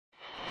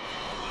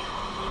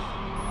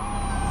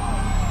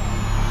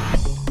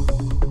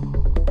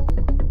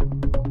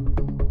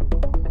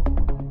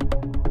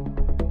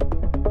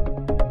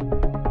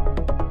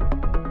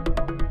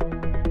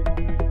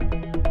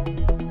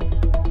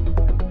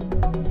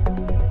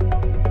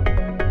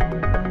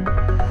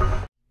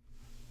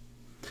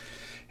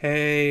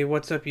Hey,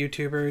 what's up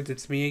YouTubers?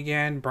 It's me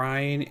again,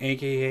 Brian,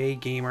 aka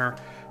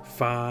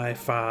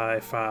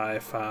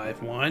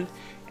Gamer55551,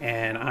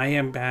 and I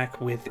am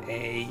back with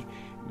a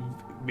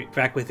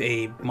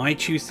my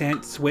 2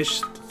 cent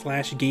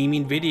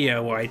Swish/gaming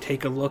video where I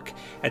take a look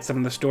at some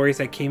of the stories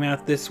that came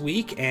out this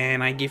week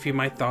and I give you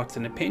my thoughts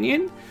and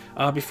opinion.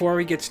 Before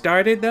we get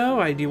started though,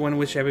 I do want to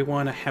wish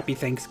everyone a happy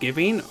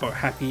Thanksgiving, or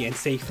happy and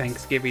safe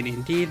Thanksgiving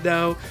indeed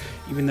though,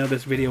 even though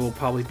this video will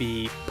probably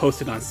be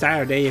posted on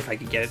Saturday if I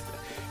could get it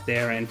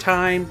there in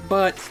time,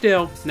 but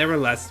still,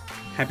 nevertheless,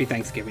 happy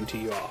Thanksgiving to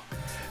you all.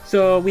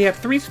 So we have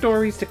 3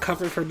 stories to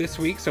cover for this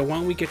week, so why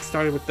don't we get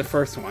started with the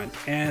first one.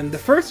 And the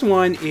first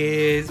one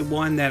is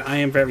one that I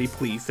am very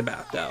pleased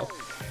about though.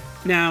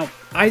 Now,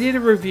 I did a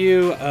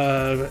review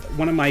of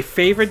one of my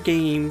favorite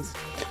games.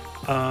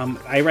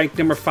 I ranked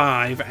number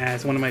 5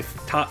 as one of my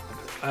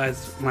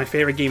my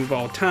favorite game of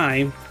all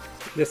time.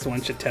 This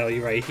one should tell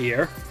you right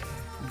here,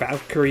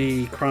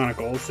 Valkyria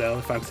Chronicles, so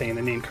if I'm saying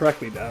the name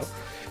correctly though.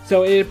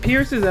 So it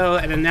appears as though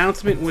an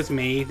announcement was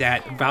made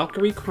that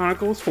Valkyria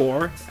Chronicles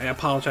 4, I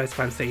apologize if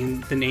I'm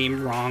saying the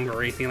name wrong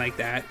or anything like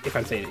that, if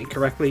I'm saying it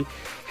incorrectly,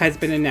 has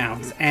been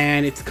announced.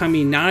 And it's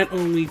coming not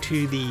only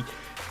to the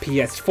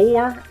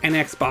PS4 and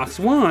Xbox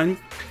One,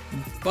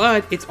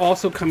 but it's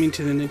also coming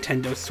to the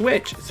Nintendo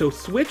Switch. So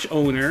Switch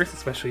owners,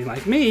 especially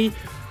like me,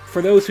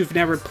 for those who've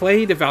never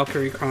played the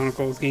Valkyria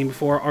Chronicles game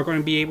before, are going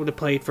to be able to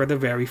play it for the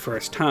very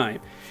first time.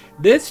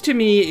 This to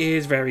me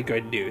is very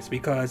good news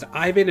because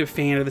I've been a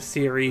fan of the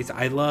series.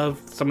 I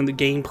love some of the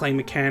gameplay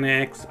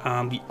mechanics.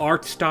 The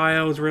art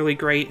style is really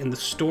great and the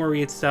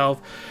story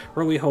itself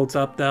really holds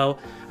up though.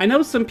 I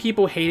know some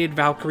people hated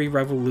Valkyrie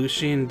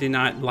Revolution, did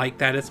not like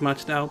that as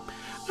much though.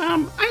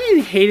 I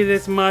didn't hate it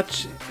as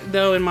much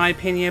though in my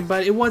opinion,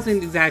 but it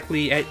wasn't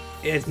exactly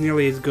as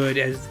nearly as good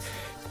as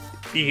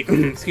the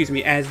excuse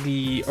me, as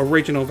the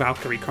original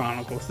Valkyria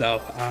Chronicles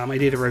though. I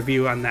did a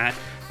review on that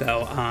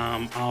though.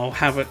 I'll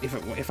have a,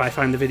 if I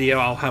find the video,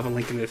 I'll have a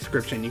link in the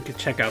description. You can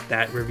check out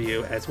that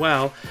review as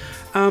well.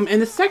 And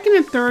the second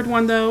and third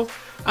one though,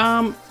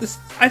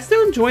 I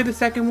still enjoyed the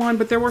second one,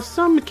 but there were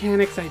some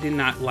mechanics I did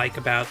not like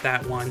about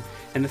that one.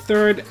 And the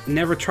third,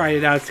 never tried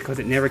it out because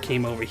it never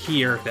came over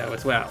here though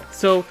as well.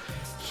 So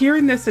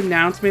hearing this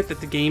announcement that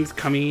the game's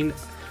coming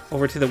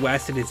over to the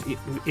West and is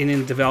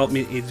in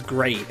development is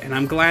great, and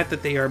I'm glad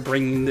that they are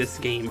bringing this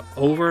game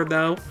over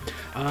though.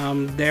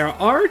 There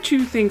are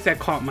 2 things that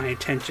caught my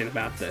attention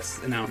about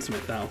this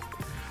announcement though.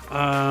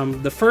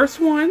 The first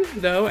one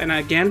though, and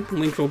again,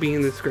 link will be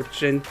in the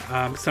description,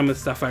 some of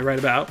the stuff I read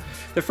about.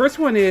 The first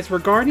one is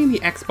regarding the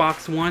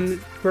Xbox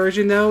One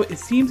version though. It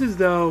seems as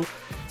though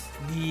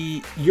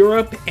the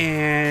Europe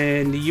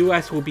and the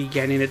US will be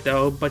getting it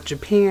though, but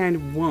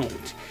Japan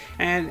won't.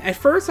 And at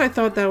first I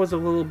thought that was a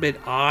little bit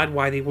odd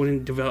why they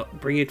wouldn't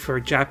bring it for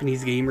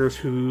Japanese gamers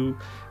who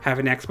have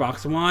an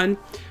Xbox One.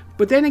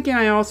 But then again,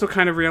 I also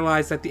kind of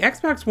realized that the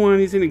Xbox One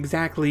isn't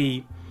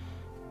exactly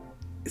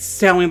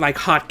selling like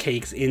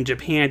hotcakes in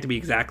Japan, to be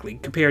exactly,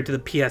 compared to the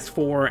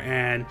PS4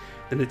 and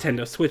the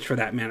Nintendo Switch for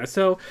that matter.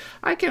 So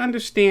I can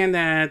understand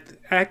that.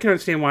 I can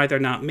understand why they're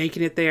not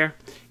making it there.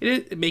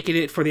 It is making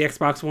it for the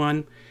Xbox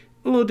One.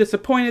 A little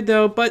disappointed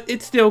though, but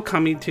it's still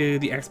coming to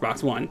the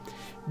Xbox One.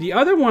 The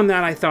other one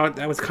that I thought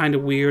that was kind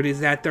of weird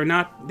is that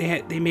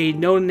they made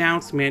no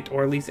announcement,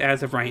 or at least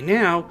as of right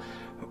now,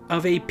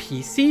 of a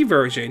PC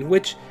version,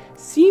 which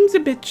seems a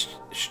bit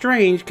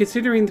strange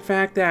considering the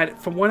fact that,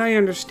 from what I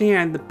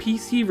understand, the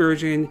PC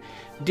version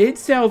did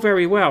sell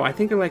very well. I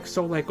think it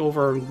sold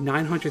over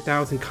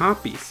 900,000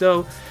 copies.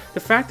 So the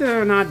fact that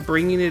they're not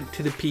bringing it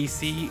to the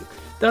PC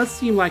does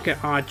seem like an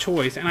odd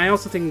choice, and I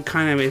also think it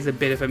kind of is a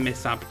bit of a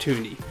missed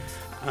opportunity.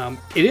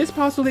 It is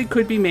possible they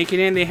could be making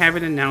it, and they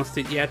haven't announced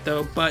it yet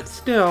though, but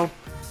still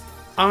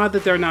odd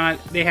that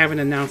they haven't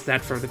announced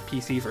that for the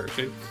PC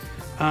version.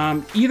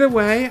 Either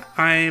way,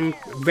 I'm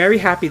very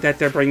happy that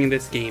they're bringing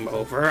this game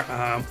over.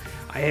 I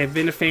have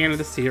been a fan of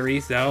the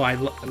series though.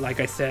 Like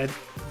I said,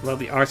 love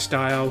the art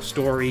style,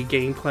 story,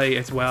 gameplay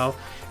as well,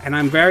 and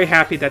I'm very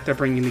happy that they're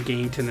bringing the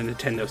game to the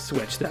Nintendo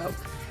Switch though.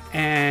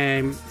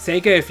 And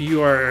Sega, if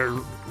you are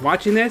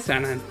watching this,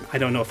 and I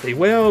don't know if they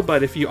will,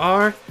 but if you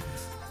are,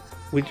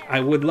 I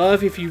would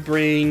love if you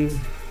bring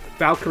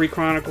Valkyria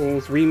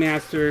Chronicles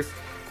Remastered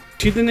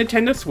to the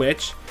Nintendo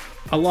Switch,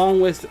 along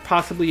with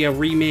possibly a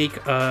remake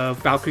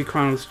of Valkyria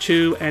Chronicles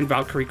 2 and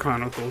Valkyria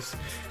Chronicles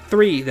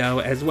 3 though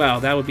as well.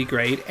 That would be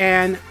great.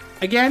 And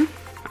again,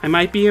 I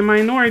might be a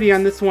minority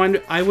on this one.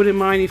 I wouldn't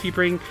mind if you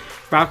bring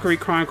Valkyria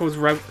Chronicles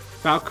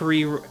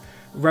Valkyrie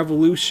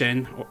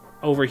Revolution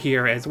over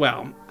here as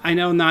well. I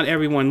know not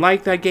everyone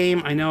liked that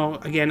game. I know,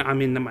 again,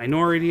 I'm in the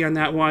minority on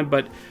that one,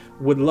 but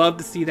would love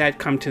to see that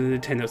come to the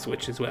Nintendo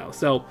Switch as well.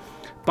 So,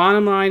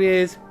 bottom line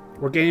is,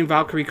 we're getting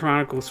Valkyria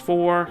Chronicles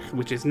 4,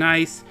 which is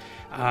nice,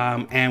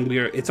 and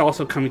it's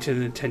also coming to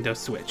the Nintendo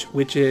Switch,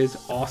 which is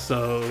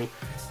also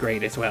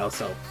great as well.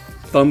 So,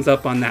 thumbs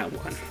up on that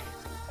one.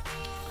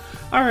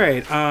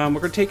 Alright, we're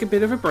going to take a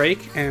bit of a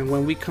break, and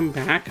when we come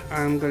back,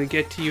 I'm going to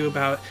get to you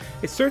about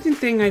a certain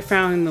thing I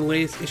found in the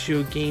latest issue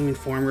of Game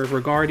Informer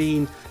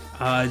regarding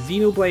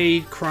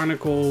Xenoblade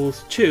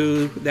Chronicles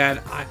 2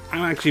 that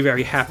I'm actually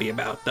very happy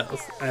about those.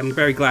 I'm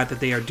very glad that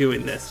they are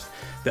doing this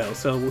though.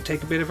 So we'll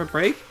take a bit of a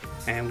break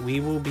and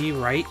we will be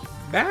right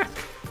back.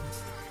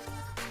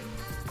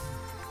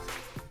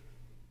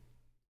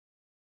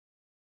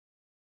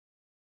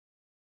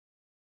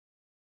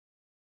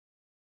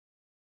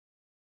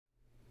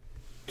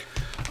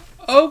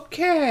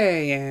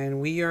 Okay,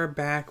 and we are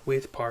back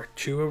with part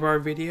 2 of our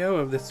video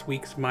of this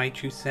week's My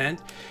 2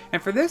 Cents.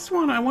 And for this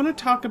one, I want to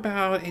talk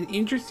about an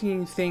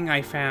interesting thing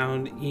I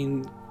found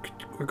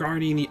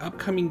regarding the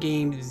upcoming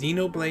game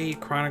Xenoblade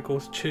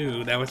Chronicles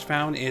 2 that was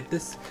found at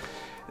this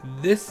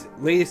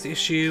latest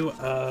issue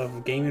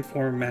of Game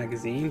Informer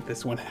magazine.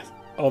 This one has,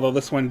 although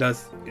this one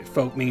does,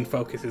 main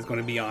focus is going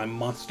to be on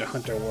Monster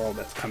Hunter World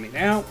that's coming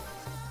out.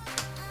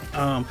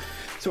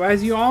 So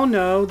as you all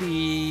know, at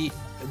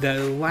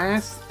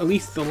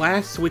least the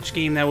last Switch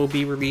game that will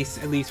be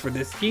released, at least for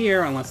this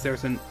year, unless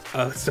there's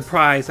a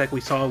surprise like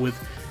we saw with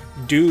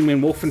Doom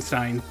and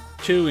Wolfenstein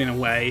 2 in a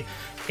way,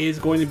 is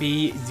going to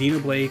be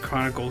Xenoblade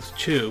Chronicles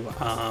 2.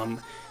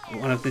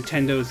 One of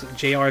Nintendo's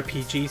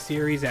JRPG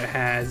series that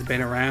has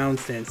been around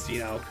since,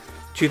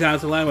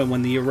 2011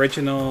 when the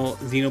original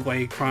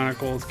Xenoblade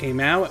Chronicles came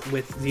out,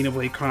 with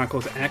Xenoblade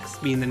Chronicles X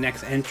being the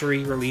next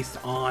entry released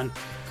on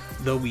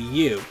the Wii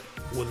U.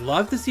 Would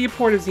love to see a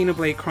port of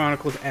Xenoblade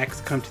Chronicles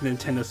X come to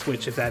Nintendo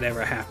Switch if that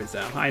ever happens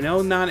though. I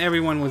know not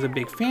everyone was a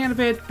big fan of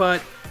it,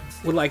 but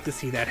would like to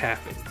see that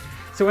happen.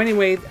 So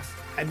anyway,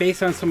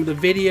 based on some of the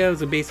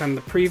videos and based on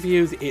the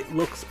previews, it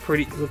looks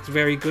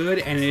very good,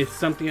 and it's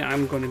something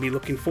I'm going to be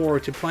looking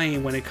forward to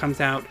playing when it comes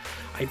out,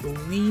 I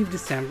believe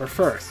December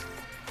 1st.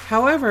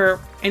 However,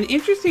 an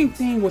interesting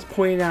thing was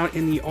pointed out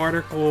in the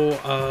article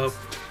of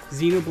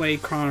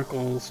Xenoblade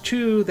Chronicles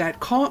 2 that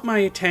caught my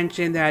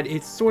attention, that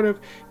it's sort of,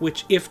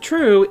 which if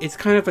true, it's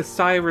kind of a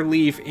sigh of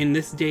relief in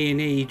this day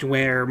and age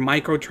where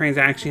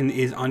microtransaction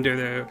is under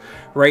the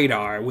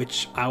radar,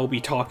 which I will be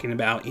talking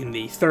about in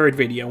the third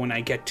video when I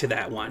get to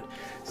that one.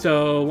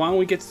 So why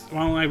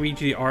don't I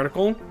read you the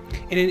article.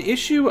 In an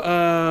issue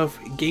of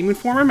Game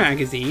Informer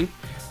magazine,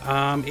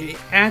 it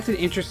adds an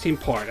interesting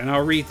part, and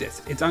I'll read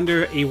this. It's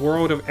under a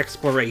world of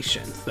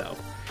explorations though.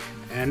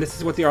 And this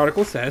is what the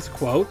article says,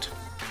 quote,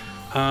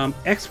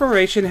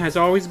 exploration has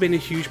always been a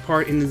huge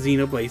part in the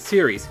Xenoblade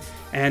series,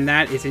 and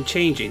that isn't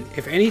changing.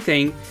 If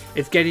anything,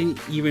 it's getting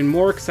even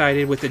more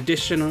excited with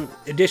addition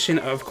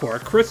of core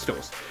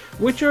crystals,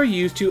 which are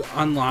used to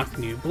unlock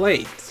new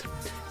blades.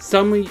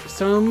 Some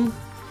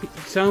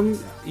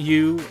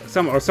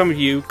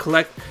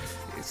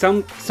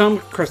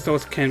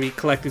crystals can be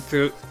collected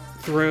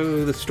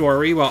through the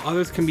story, while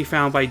others can be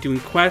found by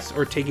doing quests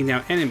or taking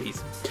down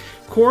enemies.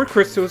 Core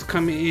crystals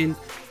come in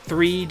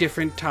 3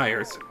 different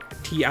tiers.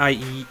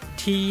 T-I-E-R-S,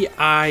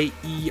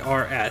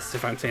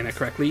 if I'm saying that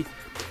correctly.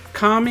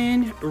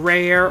 Common,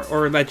 rare,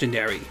 or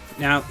legendary.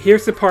 Now,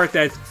 here's the part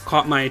that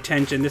caught my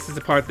attention. This is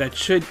the part that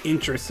should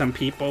interest some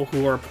people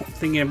who are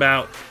thinking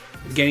about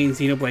getting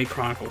Xenoblade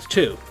Chronicles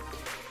 2.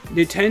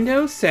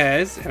 Nintendo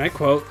says, and I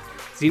quote,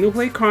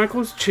 Xenoblade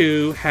Chronicles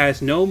 2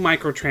 has no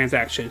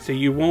microtransactions, so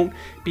you won't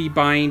be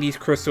buying these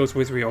crystals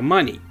with real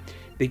money.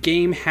 The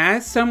game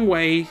has some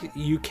way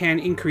you can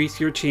increase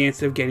your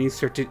chance of getting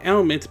certain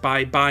elements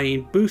by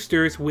buying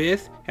boosters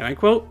with, and I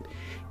quote,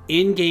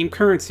 in-game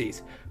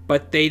currencies,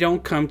 but they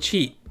don't come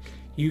cheap.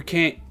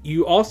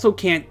 You also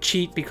can't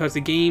cheat because the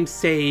game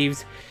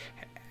saves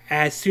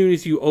as soon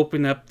as you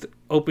open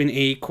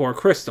a core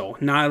crystal,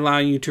 not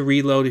allowing you to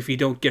reload if you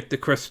don't get the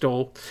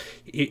crystal.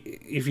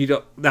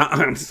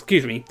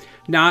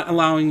 Not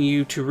allowing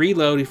you to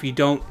reload if you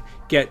don't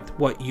get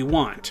what you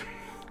want.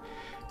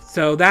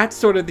 So that's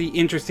sort of the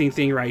interesting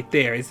thing right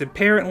there, is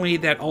apparently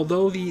that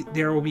although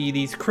there will be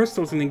these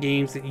crystals in the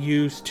games that you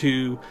use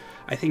to,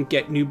 I think,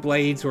 get new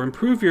blades or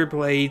improve your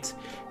blades,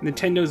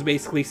 Nintendo's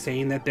basically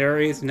saying that there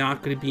is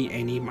not going to be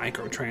any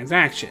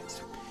microtransactions.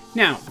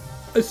 Now,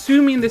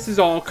 assuming this is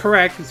all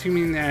correct,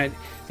 assuming that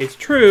it's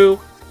true,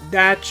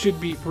 that should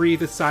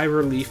breathe a sigh of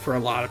relief for a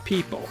lot of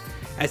people.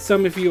 As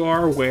some of you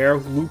are aware,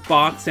 loot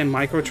box and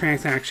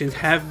microtransactions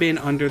have been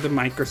under the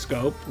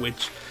microscope,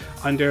 which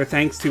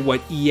thanks to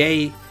what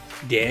EA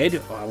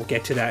did. We'll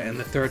get to that in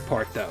the third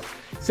part though.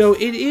 So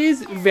it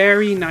is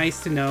very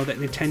nice to know that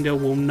Nintendo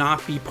will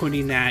not be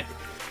putting that,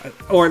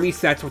 or at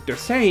least that's what they're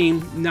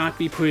saying, not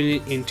be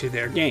putting it into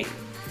their game.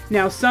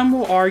 Now some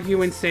will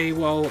argue and say,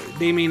 well,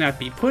 they may not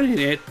be putting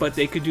it, but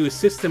they could do a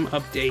system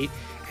update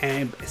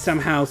and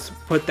somehow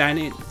put that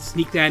in,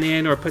 sneak that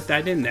in, or put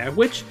that in there,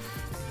 which,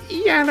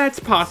 yeah, that's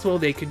possible,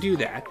 they could do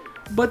that.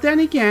 But then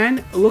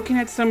again, looking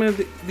at some of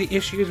the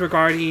issues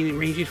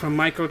ranging from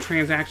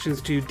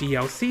microtransactions to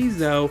DLCs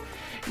though,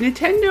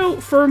 Nintendo,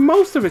 for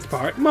most of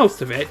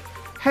it,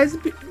 has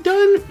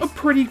done a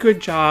pretty good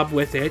job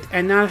with it,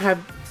 and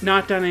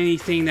not done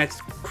anything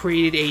that's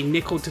created a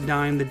nickel to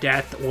dime the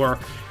death, or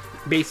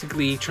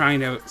basically trying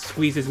to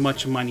squeeze as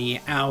much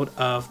money out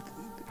of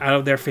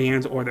their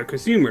fans or their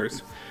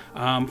consumers.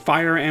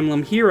 Fire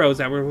Emblem Heroes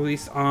that were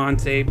released on,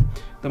 say,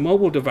 the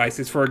mobile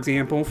devices, for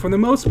example, for the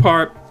most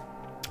part,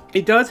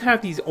 it does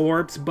have these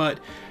orbs, but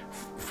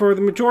for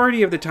the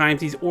majority of the times,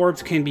 these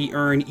orbs can be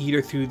earned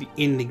either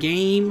in the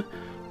game,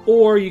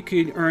 or you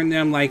could earn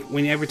them like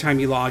every time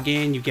you log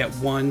in, you get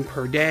 1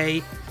 per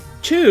day.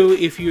 2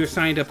 if you're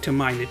signed up to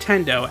My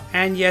Nintendo,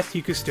 and yes,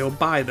 you can still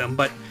buy them,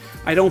 but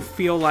I don't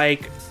feel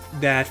like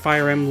that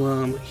Fire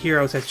Emblem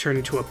Heroes has turned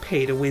into a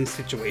pay-to-win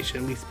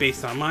situation, at least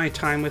based on my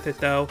time with it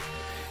though.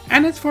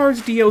 And as far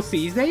as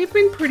DLCs, they've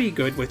been pretty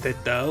good with it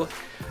though,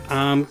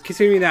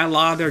 considering that a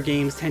lot of their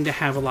games tend to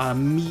have a lot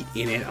of meat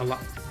in it,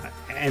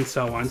 and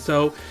so on.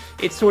 So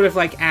it's sort of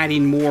like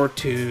adding more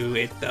to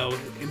it though,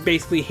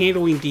 basically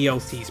handling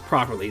DLCs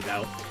properly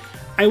though.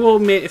 I will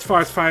admit, as far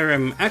as Fire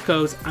Emblem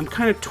Echoes, I'm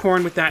kind of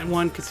torn with that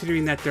one,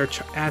 considering that they're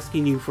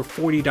asking you for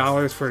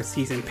 $40 for a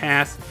season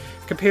pass,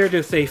 compared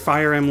to, say,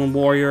 Fire Emblem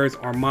Warriors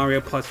or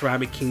Mario plus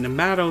Rabbids Kingdom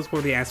Battles,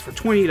 where they ask for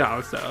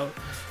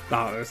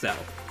 $20 though.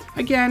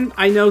 Again,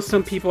 I know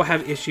some people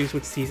have issues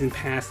with season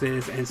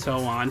passes and so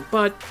on,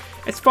 but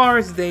as far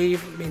as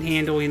they've been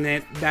handling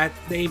it, that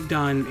they've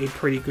done a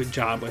pretty good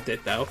job with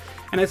it though.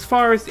 And as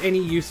far as any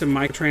use of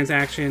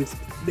microtransactions,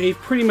 they've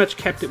pretty much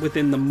kept it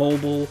within the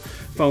mobile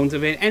phones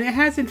of it, and it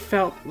hasn't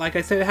felt, like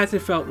I said, it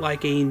hasn't felt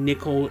like a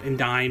nickel and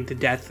dime to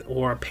death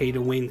or a pay to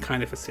win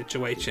kind of a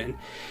situation.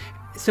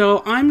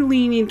 So I'm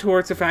leaning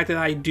towards the fact that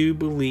I do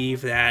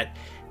believe that,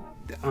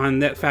 on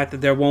that fact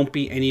that there won't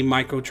be any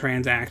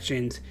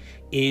microtransactions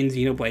in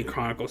Xenoblade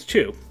Chronicles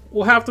 2.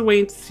 We'll have to wait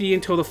and see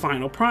until the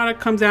final product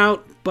comes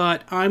out,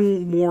 but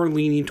I'm more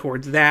leaning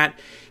towards that,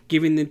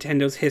 given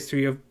Nintendo's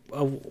history of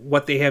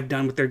what they have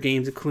done with their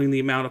games, including the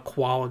amount of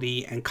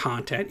quality and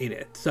content in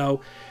it.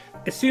 So,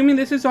 assuming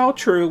this is all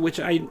true, which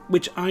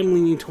I'm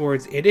leaning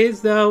towards it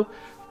is though,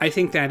 I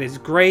think that is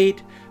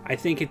great. I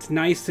think it's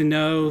nice to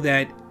know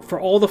that for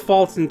all the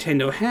faults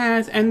Nintendo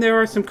has, and there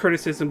are some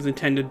criticisms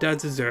Nintendo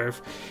does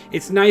deserve,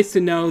 it's nice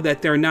to know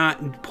that they're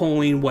not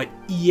pulling what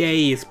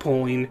EA is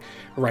pulling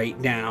right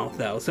now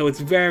though. So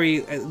it's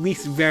at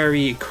least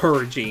very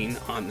encouraging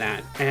on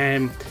that,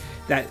 and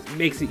that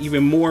makes it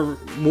even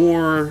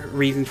more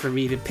reason for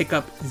me to pick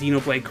up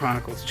Xenoblade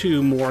Chronicles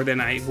 2 more than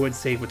I would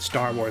say with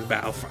Star Wars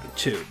Battlefront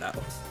 2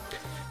 though.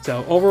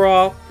 So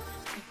overall,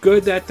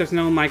 good that there's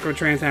no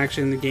microtransaction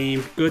in the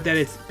game. Good that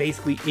it's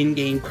basically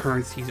in-game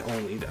currencies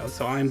only though.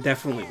 So I'm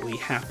definitely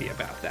happy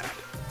about that.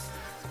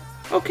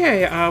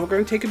 Okay, we're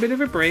going to take a bit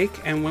of a break,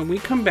 and when we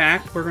come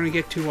back, we're going to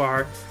get to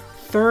our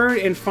third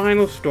and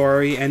final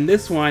story. And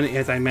this one,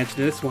 as I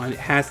mentioned, this one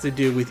has to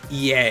do with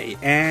EA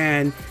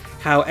and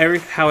how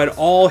it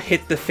all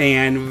hit the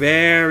fan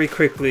very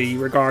quickly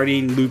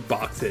regarding loot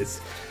boxes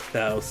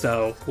though.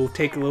 So we'll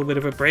take a little bit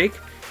of a break,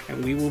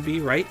 and we will be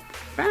right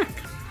back.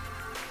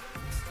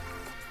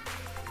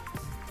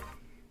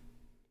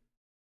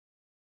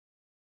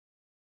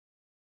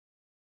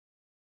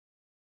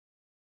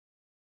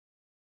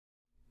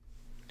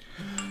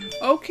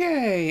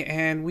 Okay,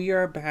 and we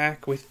are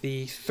back with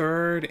the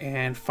third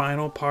and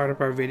final part of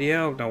our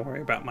video. Don't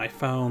worry about my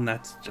phone,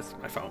 that's just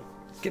my phone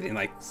getting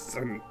like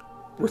some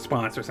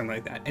response or something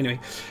like that. Anyway,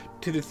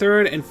 to the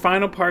third and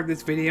final part of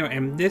this video,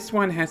 and this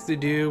one has to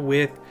do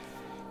with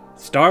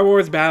Star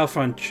Wars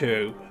Battlefront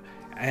 2.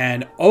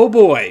 And oh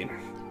boy,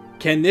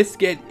 can this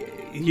get,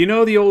 you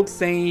know the old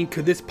saying,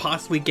 could this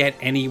possibly get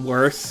any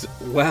worse?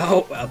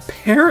 Well,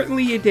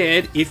 apparently it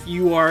did, if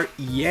you are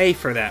EA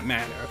for that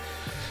matter.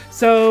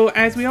 So,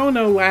 as we all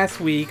know, last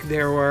week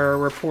there were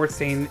reports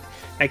saying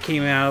that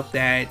came out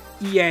that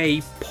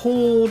EA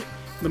pulled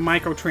the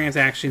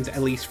microtransactions,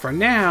 at least for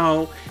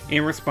now,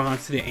 in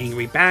response to the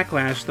angry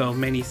backlash, though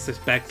many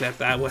suspect that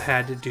that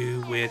had to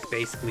do with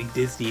basically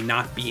Disney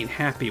not being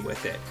happy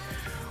with it.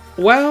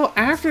 Well,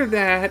 after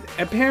that,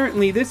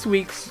 apparently this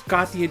week's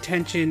got the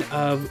attention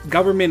of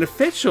government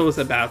officials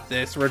about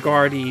this,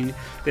 regarding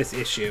this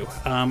issue.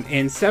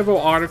 In several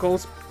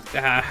articles,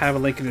 have a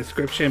link in the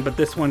description, but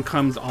this one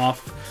comes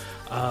off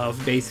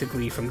of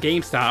basically from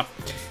GameStop.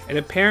 And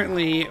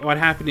apparently what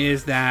happened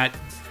is that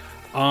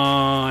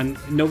on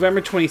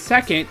November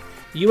 22nd,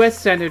 U.S.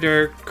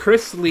 Senator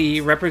Chris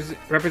Lee,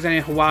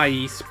 representing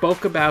Hawaii,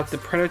 spoke about the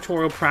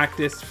predatory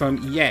practice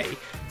from EA,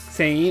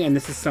 saying, and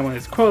this is some of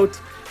his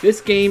quotes,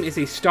 "This game is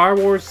a Star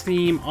Wars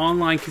themed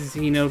online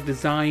casino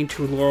designed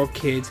to lure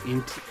kids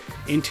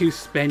into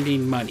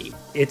spending money.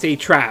 It's a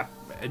trap."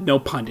 No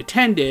pun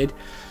intended,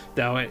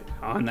 though,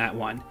 on that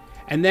one.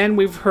 And then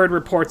we've heard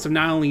reports of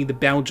not only the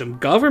Belgian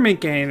government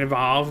getting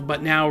involved,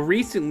 but now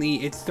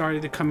recently it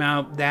started to come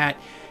out that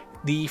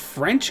the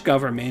French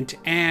government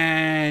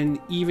and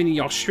even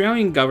the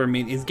Australian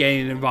government is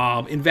getting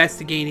involved,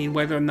 investigating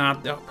whether or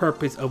not the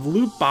purpose of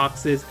loot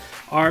boxes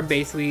are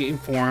basically in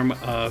form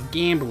of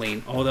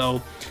gambling.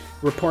 Although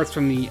reports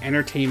from the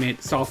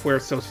Entertainment Software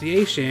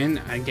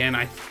Association, again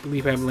I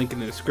believe I have a link in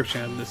the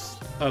description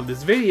of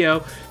this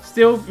video,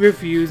 still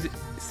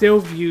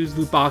views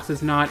loot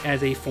boxes not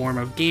as a form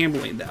of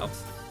gambling though.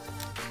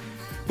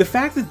 The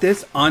fact that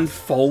this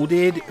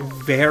unfolded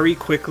very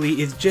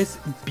quickly is just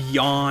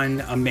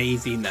beyond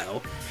amazing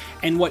though.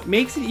 And what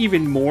makes it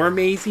even more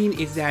amazing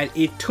is that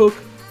it took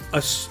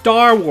a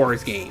Star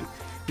Wars game,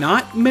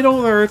 not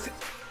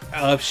Middle-earth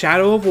of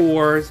Shadow of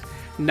Wars,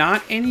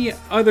 not any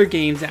other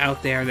games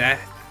out there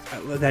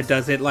that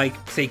does it, like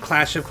say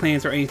Clash of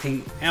Clans or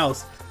anything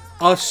else.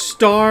 A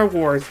Star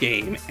Wars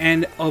game,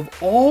 and of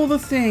all the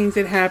things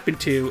it happened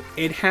to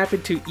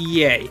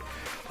EA,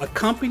 a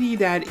company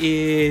that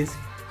is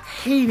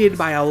hated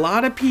by a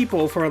lot of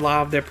people for a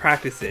lot of their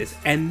practices,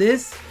 and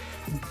this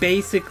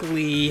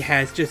basically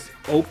has just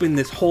opened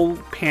this whole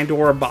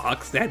Pandora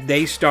box that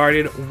they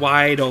started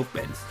wide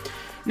open.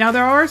 Now,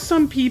 there are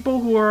some people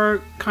who are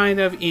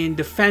kind of in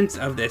defense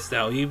of this,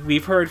 though.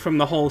 We've heard from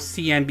the whole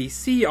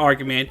CNBC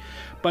argument,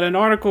 but an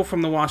article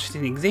from the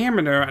Washington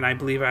Examiner, and I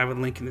believe I have a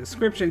link in the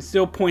description,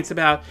 still points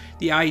about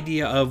the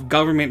idea of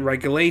government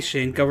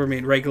regulation,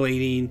 government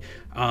regulating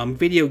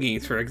video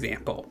games, for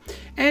example.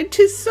 And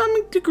to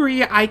some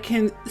degree, I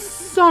can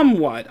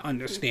somewhat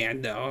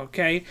understand, though,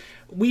 okay?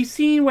 We've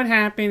seen what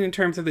happened in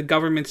terms of the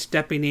government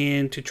stepping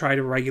in to try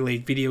to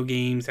regulate video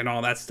games and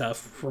all that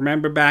stuff.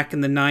 Remember back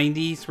in the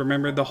 90s?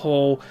 Remember the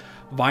whole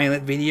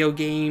violent video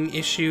game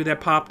issue that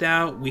popped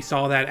out? We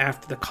saw that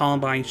after the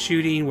Columbine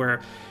shooting,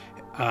 where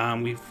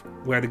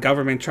the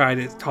government tried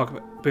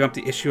to bring up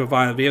the issue of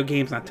violent video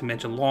games, not to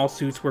mention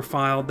lawsuits were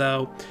filed,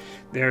 though.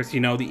 There's, the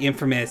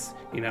infamous,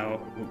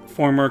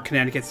 former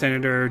Connecticut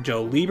Senator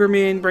Joe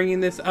Lieberman bringing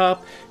this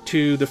up,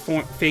 to the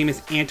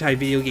famous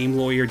anti-video game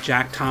lawyer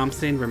Jack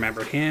Thompson,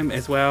 remember him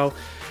as well.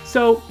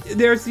 So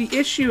there's the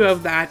issue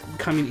of that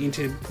coming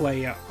into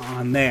play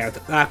on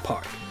that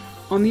part.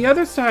 On the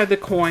other side of the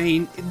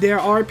coin, there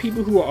are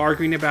people who are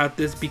arguing about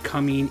this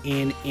becoming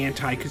an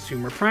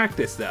anti-consumer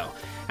practice, though.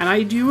 And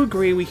I do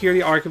agree, we hear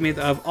the argument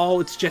of, oh,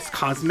 it's just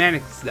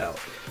cosmetics, though.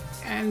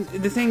 And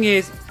the thing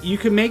is, you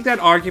can make that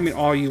argument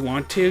all you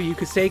want to. You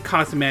could say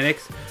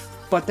cosmetics,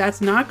 but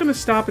that's not going to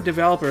stop a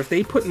developer if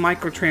they put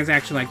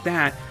microtransactions like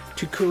that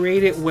to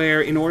create it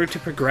where, in order to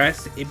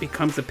progress, it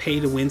becomes a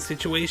pay-to-win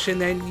situation.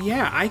 Then,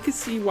 yeah, I could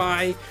see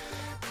why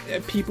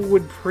people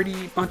would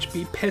pretty much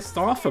be pissed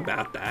off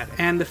about that.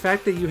 And the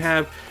fact that you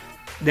have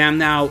them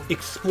now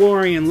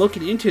exploring and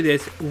looking into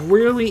this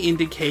really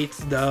indicates,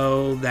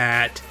 though,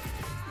 that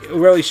it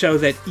really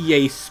shows that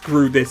EA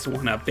screwed this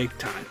one up big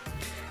time.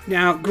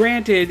 Now,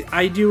 granted,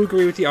 I do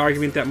agree with the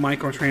argument that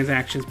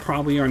microtransactions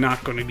probably are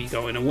not going to be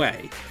going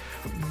away.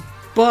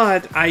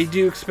 But I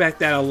do expect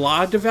that a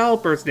lot of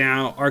developers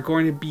now are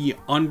going to be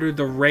under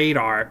the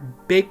radar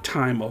big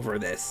time over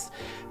this,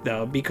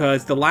 though,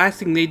 because the last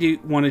thing they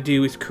want to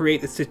do is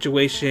create a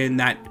situation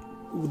that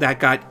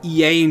got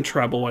EA in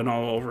trouble and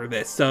all over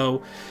this.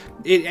 So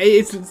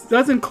it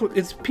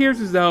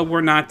appears as though we're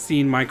not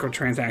seeing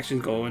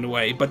microtransactions going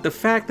away. But the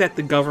fact that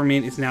the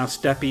government is now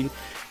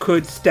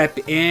could step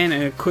in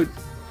and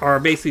are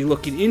basically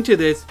looking into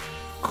this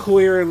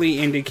clearly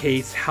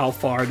indicates how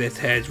far this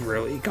has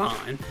really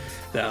gone,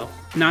 though.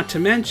 Not to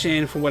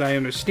mention, from what I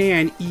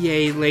understand,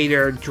 EA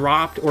later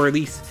dropped, or at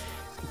least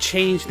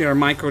changed, their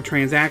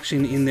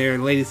microtransaction in their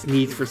latest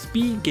Need for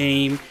Speed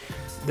game,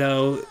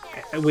 though,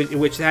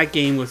 which that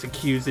game was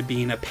accused of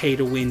being a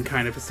pay-to-win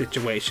kind of a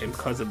situation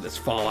because of this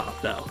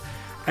fallout, though.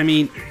 I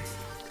mean,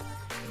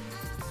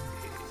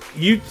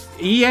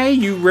 EA,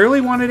 you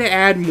really wanted to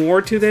add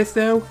more to this,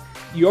 though?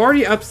 You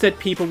already upset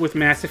people with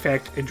Mass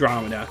Effect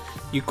Andromeda.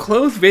 You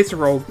closed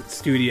Visceral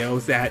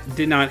Studios that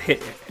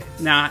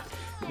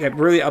that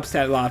really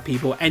upset a lot of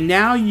people, and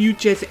now you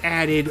just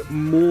added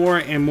more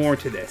and more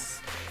to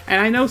this. And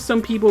I know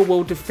some people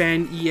will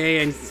defend EA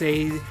and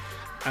say,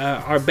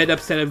 are a bit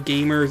upset of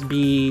gamers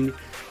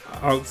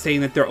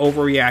saying that they're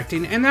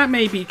overreacting, and that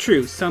may be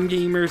true. Some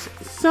gamers,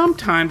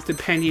 sometimes,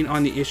 depending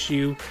on the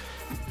issue,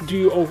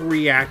 do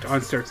overreact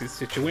on certain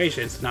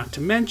situations. Not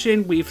to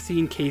mention, we've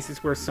seen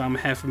cases where some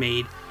have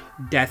made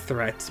death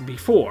threats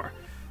before.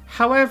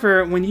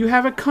 However, when you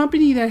have a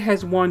company that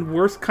has won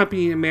Worst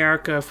Company in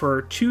America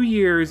for 2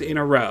 years in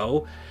a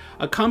row,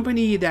 a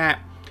company that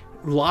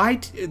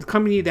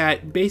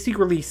basically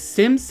released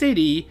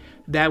SimCity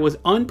that was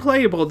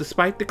unplayable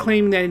despite the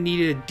claim that it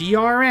needed a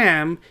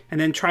DRM,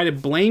 and then try to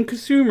blame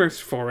consumers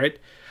for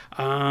it,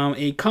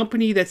 a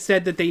company that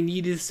said that they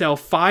needed to sell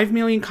 5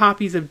 million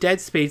copies of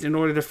Dead Space in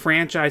order to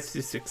franchise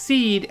to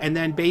succeed, and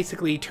then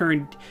basically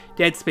turned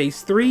Dead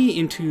Space 3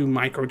 into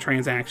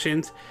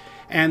microtransactions,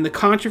 and the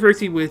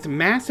controversy with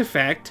Mass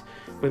Effect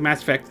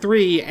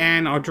 3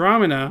 and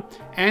Andromeda,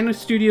 and a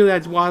studio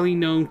that's widely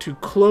known to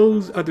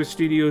close other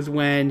studios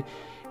when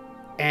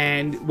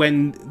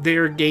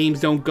their games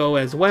don't go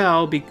as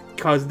well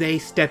because they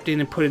stepped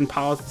in and put in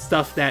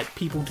stuff that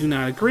people do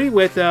not agree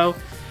with, though.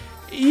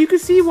 You can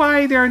see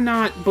why they're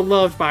not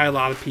beloved by a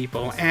lot of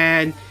people,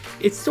 and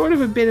it's sort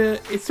of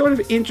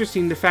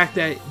interesting, the fact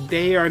that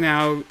they are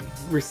now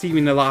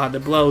receiving a lot of the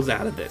blows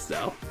out of this,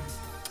 though.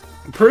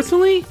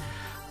 Personally,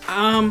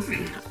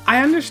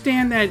 I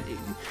understand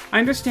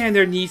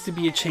there needs to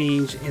be a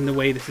change in the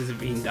way this is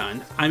being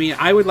done. I mean,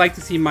 I would like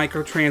to see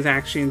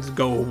microtransactions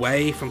go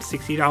away from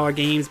 $60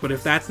 games, but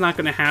if that's not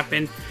going to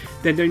happen,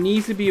 then there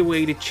needs to be a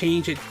way to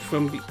change it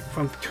from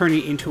turning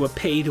it into a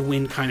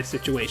pay-to-win kind of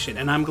situation.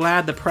 And I'm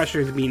glad the pressure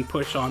is being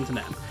pushed onto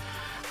them.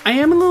 I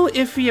am a little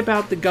iffy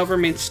about the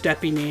government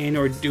stepping in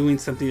or doing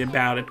something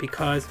about it,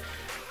 because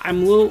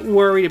I'm a little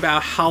worried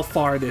about how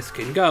far this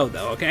can go,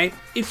 though, okay?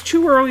 It's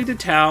too early to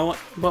tell,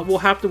 but we'll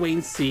have to wait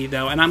and see,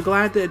 though. And I'm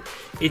glad that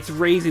it's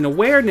raising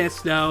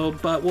awareness, though,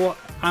 but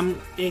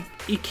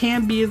it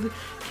can be a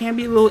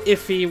little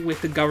iffy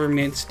with the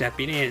government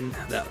stepping in,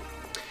 though.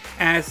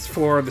 As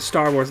for the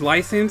Star Wars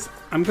license,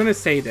 I'm going to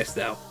say this,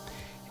 though.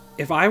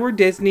 If I were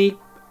Disney,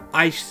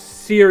 I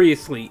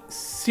seriously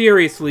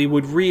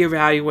would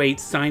reevaluate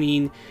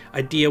signing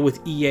a deal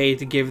with EA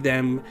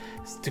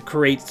to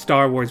create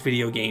Star Wars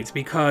video games,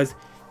 because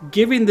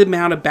given the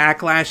amount of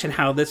backlash and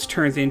how this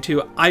turns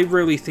into, I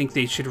really think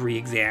they should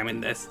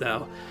re-examine this,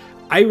 though.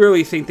 I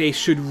really think they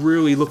should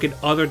really look at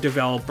other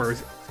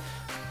developers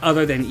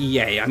other than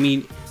EA. I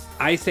mean,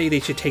 I say they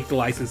should take the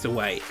license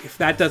away. If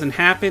that doesn't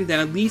happen, then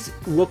at least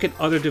look at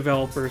other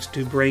developers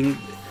to bring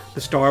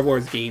the Star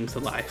Wars games to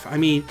life. I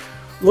mean,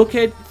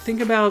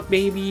 think about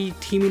maybe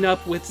teaming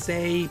up with,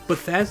 say,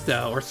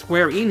 Bethesda or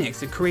Square Enix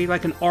to create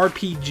like an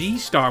RPG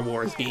Star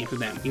Wars game for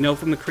them. You know,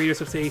 from the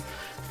creators of, say,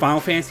 Final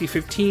Fantasy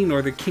 15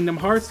 or the Kingdom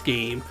Hearts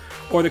game,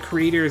 or the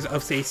creators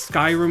of, say,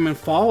 Skyrim and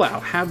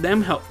Fallout. Have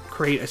them help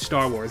create a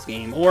Star Wars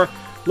game. Or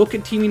look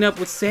at teaming up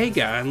with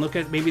Sega and look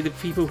at maybe the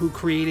people who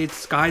created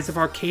Skies of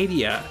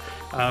Arcadia,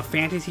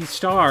 Phantasy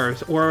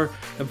Stars, or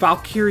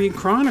Valkyria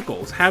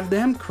Chronicles. Have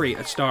them create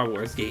a Star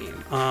Wars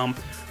game.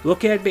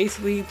 Look at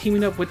basically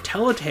teaming up with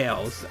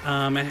Telltales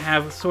and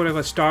have sort of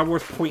a Star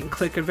Wars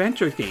point-and-click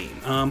adventure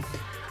game.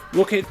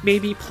 Look at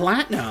maybe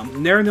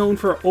Platinum. They're known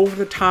for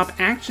over-the-top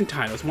action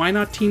titles. Why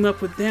not team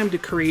up with them to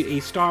create a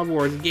Star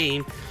Wars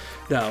game,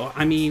 though?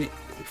 I mean,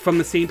 from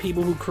the same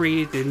people who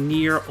created the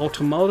Nier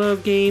Automata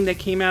game that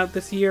came out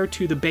this year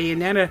to the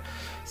Bayonetta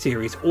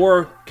series.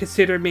 Or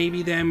consider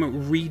maybe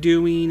them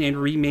redoing and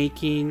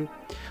remaking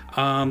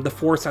The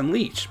Force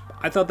Unleashed.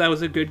 I thought that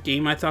was a good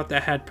game. I thought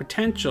that had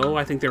potential.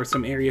 I think there were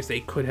some areas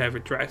they could have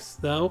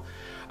addressed, though.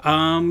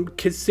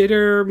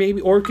 Consider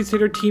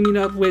teaming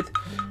up with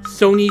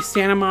Sony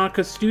Santa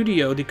Monica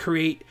Studio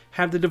to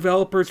have the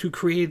developers who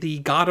created the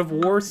God of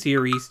War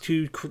series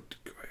to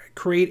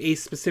create a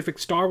specific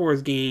Star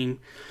Wars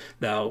game,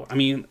 though. I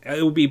mean,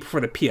 it would be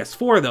for the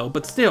PS4, though,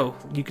 but still,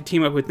 you could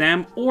team up with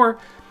them. Or,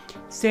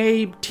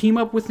 say, team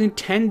up with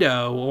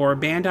Nintendo or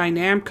Bandai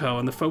Namco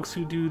and the folks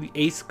who do the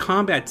Ace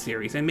Combat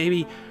series, and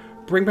maybe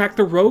bring back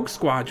the Rogue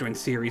Squadron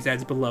series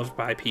that's beloved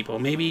by people.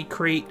 Maybe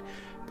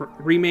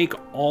remake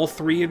all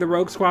 3 of the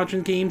Rogue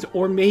Squadron games,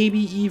 or maybe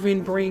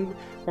even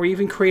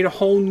create a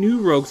whole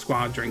new Rogue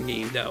Squadron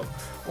game, though.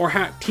 Or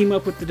team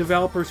up with the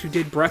developers who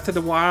did Breath of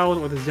the Wild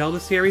or the Zelda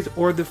series,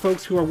 or the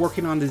folks who are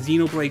working on the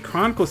Xenoblade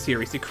Chronicles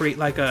series to create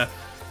like a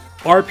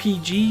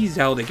RPG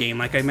Zelda game,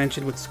 like I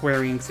mentioned with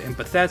Square Enix and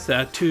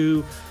Bethesda,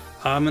 to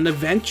an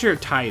adventure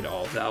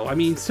title, though. I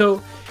mean,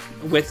 so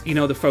with, you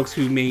know, the folks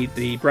who made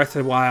the Breath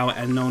of the Wild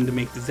and known to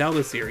make the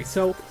Zelda series.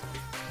 So,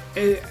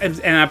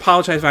 and I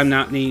apologize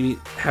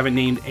if haven't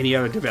named any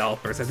other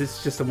developers. This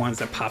is just the ones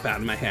that pop out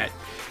in my head.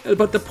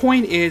 But the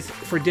point is,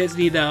 for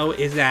Disney, though,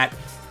 is that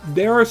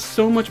there is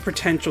so much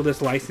potential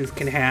this license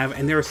can have,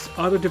 and there's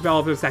other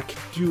developers that can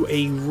do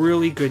a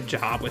really good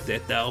job with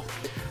it, though.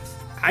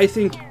 I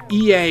think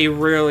EA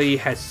really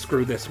has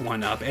screwed this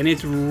one up, and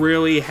it's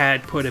really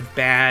had put a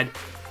bad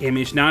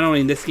image, not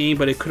only in this game,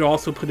 but it could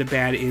also put a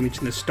bad image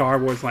in the Star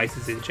Wars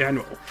license in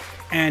general.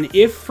 And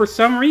if for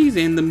some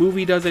reason the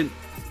movie doesn't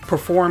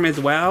perform as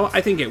well,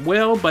 I think it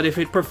will, but if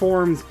it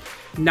performs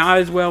not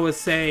as well as,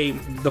 say,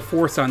 The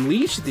Force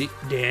Unleashed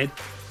did,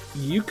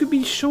 you could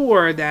be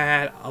sure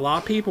that a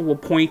lot of people will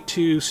point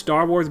to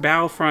Star Wars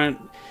Battlefront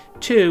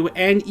 2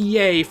 and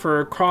EA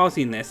for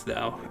causing this,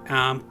 though.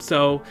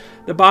 So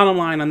the bottom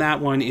line on that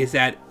one is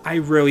that I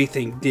really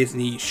think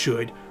Disney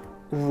should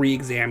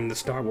re-examine the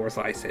Star Wars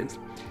license.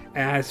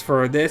 As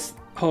for this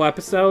whole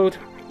episode,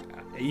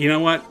 you know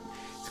what?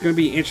 It's going to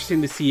be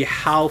interesting to see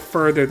how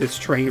further this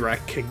train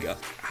wreck could go.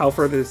 How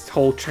further this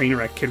whole train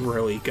wreck could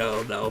really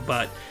go, though.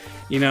 But,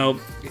 you know,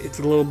 it's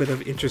a little bit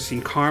of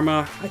interesting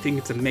karma. I think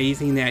it's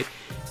amazing that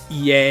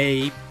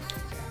EA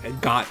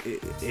got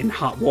in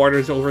hot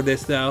waters over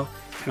this, though.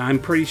 And I'm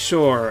pretty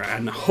sure,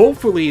 and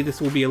hopefully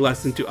this will be a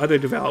lesson to other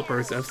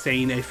developers of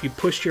saying that if you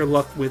push your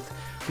luck with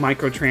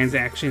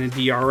microtransaction and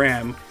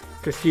DRM,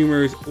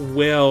 consumers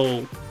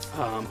will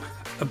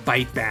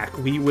bite back.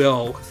 We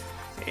will,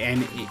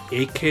 and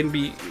it can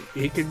be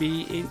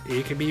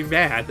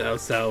bad, though.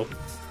 So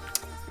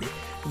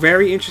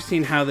very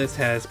interesting how this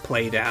has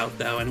played out,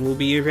 though, and we'll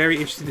be very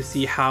interested to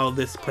see how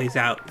this plays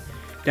out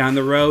down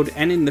the road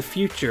and in the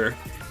future.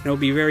 And it'll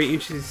be very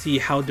interesting to see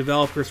how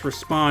developers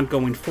respond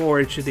going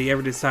forward should they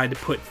ever decide to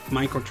put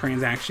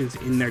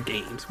microtransactions in their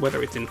games,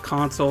 whether it's in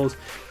consoles,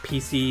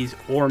 PCs,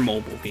 or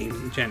mobile games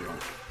in general.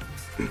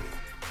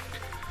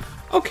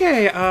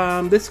 Okay,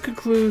 this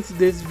concludes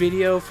this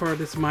video for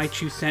this My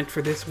 2 Cents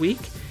for this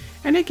week.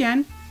 And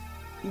again,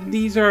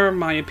 these are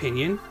my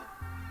opinion.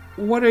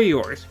 What are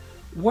yours?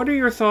 What are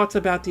your thoughts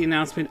about the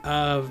announcement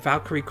of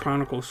Valkyria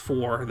Chronicles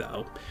 4,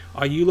 though?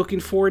 Are you looking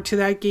forward to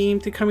that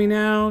game coming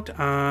out?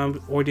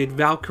 Or did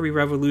Valkyrie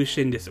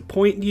Revolution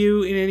disappoint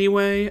you in any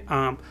way?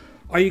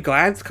 Are you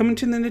glad it's coming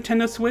to the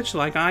Nintendo Switch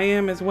like I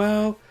am as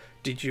well?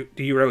 Do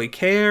you really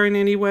care in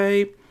any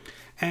way?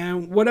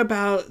 And what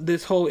about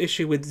this whole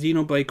issue with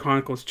Xenoblade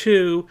Chronicles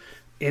 2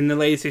 in the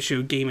latest issue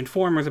of Game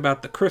Informer's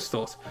about the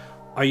crystals?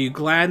 Are you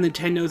glad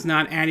Nintendo's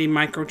not adding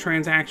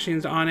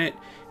microtransactions on it?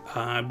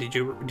 Did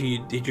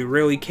you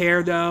really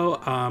care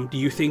though? Do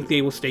you think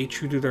they will stay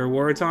true to their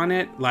words on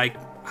it, like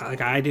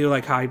I do,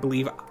 like how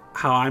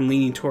I'm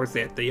leaning towards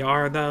that they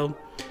are though?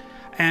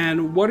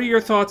 And what are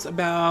your thoughts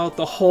about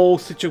the whole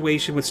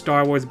situation with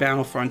Star Wars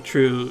Battlefront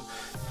 2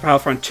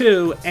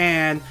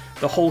 and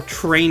the whole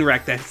train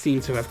wreck that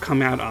seems to have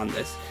come out on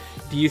this?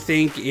 Do you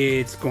think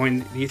it's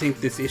going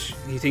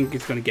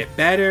to get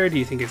better? Do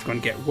you think it's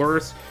going to get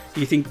worse? Do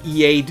you think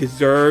EA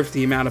deserves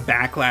the amount of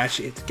backlash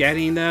it's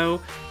getting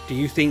though? Do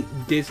you think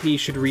Disney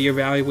should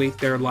reevaluate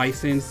their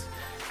license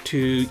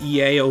to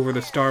EA over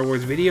the Star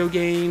Wars video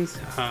games?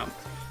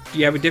 Do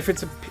you have a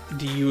difference?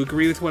 Do you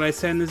agree with what I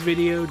said in this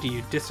video? Do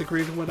you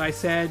disagree with what I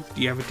said?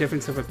 Do you have a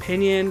difference of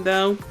opinion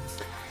though?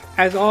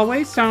 As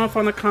always, sound off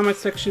on the comment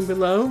section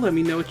below. Let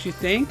me know what you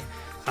think.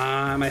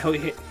 I hope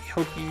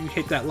you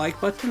hit that like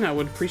button. I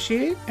would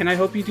appreciate it. And I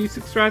hope you do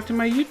subscribe to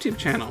my YouTube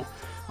channel.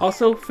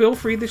 Also, feel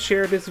free to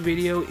share this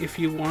video if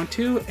you want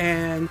to,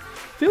 and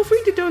feel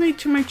free to donate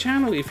to my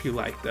channel if you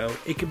like though.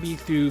 It could be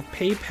through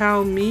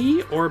PayPal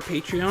me or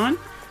Patreon.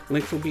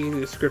 Links will be in the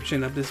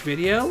description of this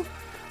video.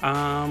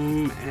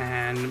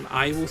 And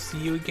I will see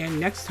you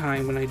again next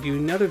time when I do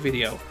another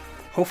video.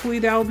 Hopefully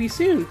that will be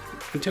soon.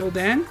 Until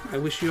then, I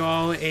wish you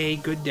all a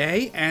good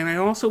day, and I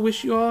also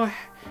wish you all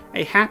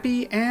a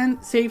happy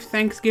and safe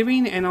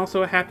Thanksgiving, and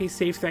also a happy,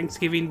 safe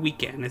Thanksgiving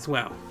weekend as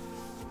well.